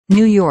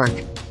New York.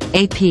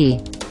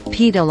 AP.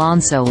 Pete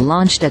Alonso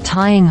launched a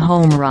tying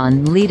home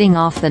run leading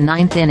off the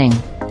ninth inning.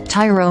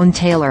 Tyrone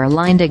Taylor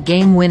lined a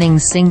game-winning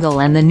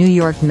single and the New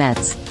York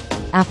Mets,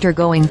 after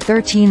going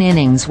 13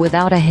 innings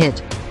without a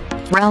hit,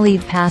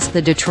 rallied past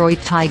the Detroit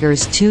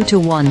Tigers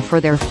 2-1 for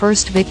their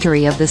first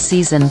victory of the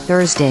season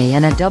Thursday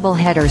in a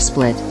doubleheader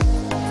split.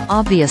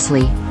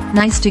 "Obviously,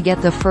 nice to get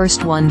the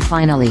first one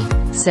finally,"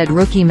 said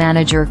rookie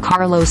manager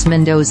Carlos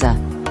Mendoza,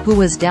 who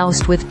was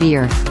doused with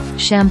beer,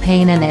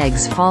 champagne and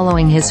eggs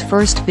following his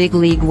first big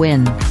league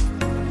win.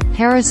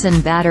 Harrison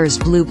Batter's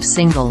bloop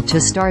single to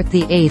start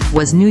the eighth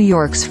was New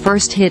York's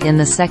first hit in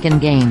the second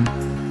game.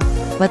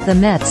 But the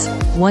Mets,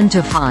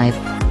 1-5,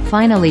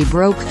 finally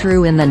broke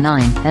through in the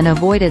ninth and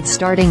avoided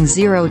starting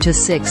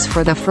 0-6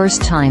 for the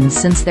first time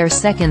since their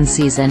second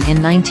season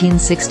in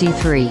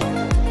 1963.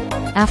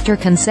 After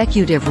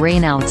consecutive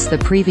rainouts the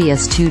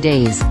previous 2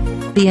 days,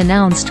 the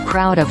announced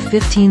crowd of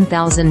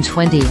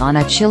 15,020 on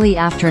a chilly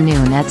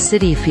afternoon at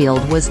Citi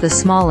Field was the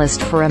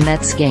smallest for a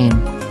Mets game,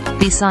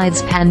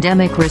 besides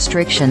pandemic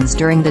restrictions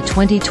during the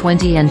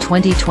 2020 and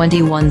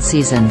 2021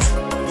 seasons,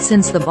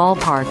 since the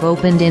ballpark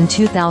opened in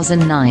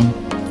 2009.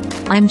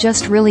 "I'm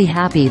just really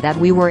happy that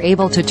we were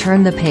able to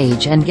turn the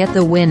page and get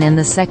the win in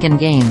the second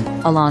game,"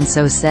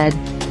 Alonso said.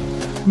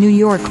 New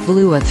York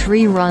blew a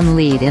 3-run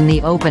lead in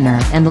the opener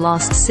and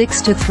lost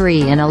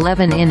 6-3 in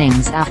 11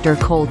 innings after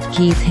Colt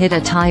Keith hit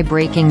a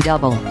tie-breaking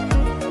double.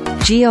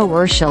 Gio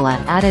Urshela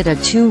added a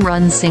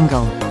 2-run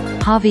single.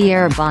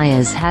 Javier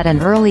Baez had an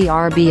early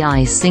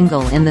RBI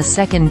single in the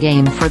second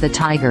game for the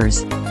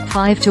Tigers,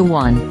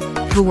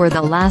 5-1, who were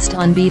the last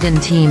unbeaten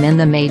team in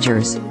the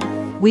majors.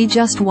 "We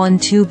just won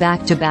 2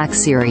 back-to-back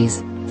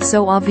series,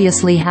 so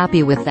obviously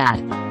happy with that,"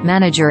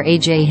 manager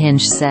AJ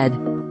Hinch said.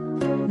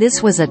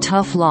 "This was a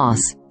tough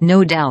loss,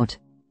 no doubt.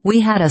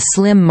 We had a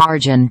slim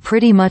margin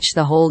pretty much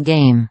the whole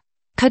game.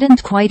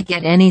 Couldn't quite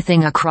get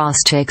anything across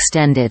to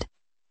extend it."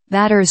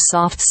 Batter's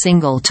soft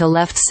single to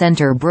left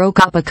center broke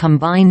up a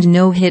combined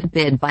no-hit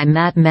bid by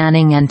Matt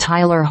Manning and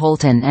Tyler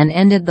Holton and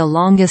ended the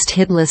longest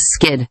hitless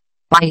skid,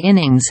 by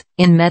innings,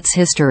 in Mets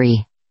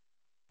history.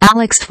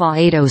 Alex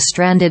Faedo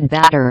stranded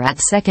Batter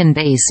at second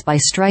base by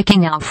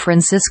striking out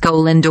Francisco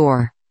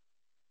Lindor.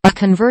 A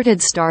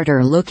converted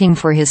starter looking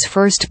for his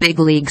first big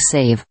league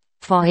save,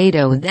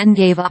 Faedo then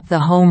gave up the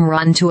home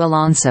run to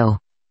Alonso,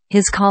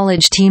 his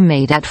college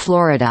teammate at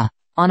Florida,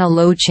 on a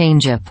low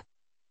changeup.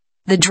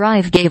 The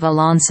drive gave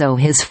Alonso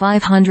his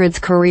 500th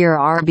career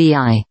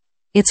RBI.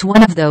 "It's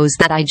one of those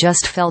that I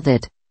just felt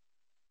it.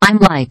 I'm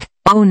like,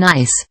 oh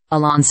nice,"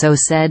 Alonso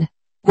said.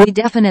 "We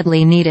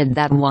definitely needed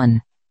that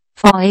one."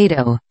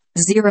 Faedo,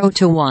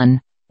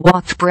 0-1,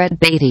 walked Brett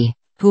Baty,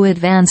 who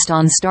advanced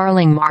on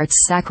Starling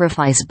Marte's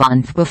sacrifice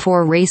bunt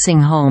before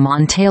racing home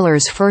on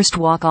Taylor's first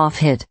walk-off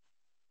hit.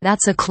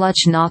 "That's a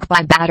clutch knock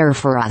by Batter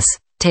for us,"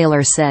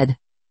 Taylor said.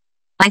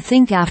 "I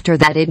think after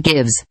that it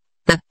gives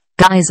the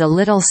guys a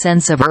little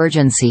sense of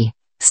urgency,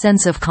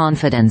 sense of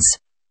confidence."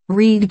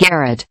 Reed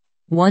Garrett,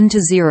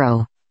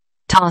 1-0,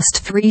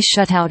 tossed 3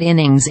 shutout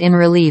innings in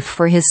relief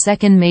for his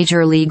second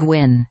major league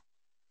win.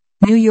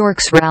 New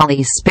York's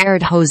rally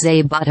spared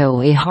Jose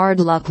Buttó a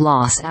hard-luck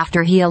loss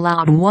after he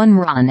allowed 1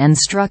 run and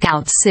struck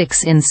out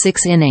 6 in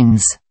 6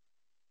 innings.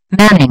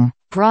 Manning,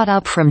 brought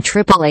up from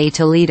Triple-A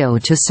Toledo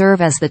to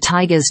serve as the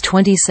Tigers'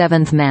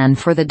 27th man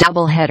for the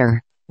doubleheader,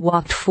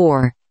 walked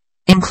 4,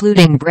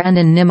 including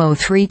Brandon Nimmo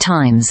 3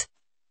 times,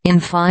 in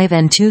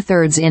 5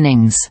 2/3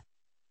 innings.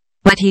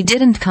 But he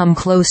didn't come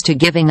close to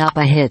giving up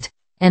a hit,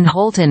 and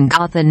Holton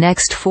got the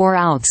next 4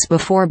 outs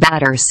before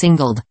Batter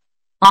singled.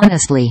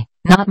 "Honestly,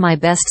 not my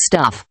best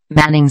stuff,"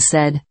 Manning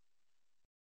said.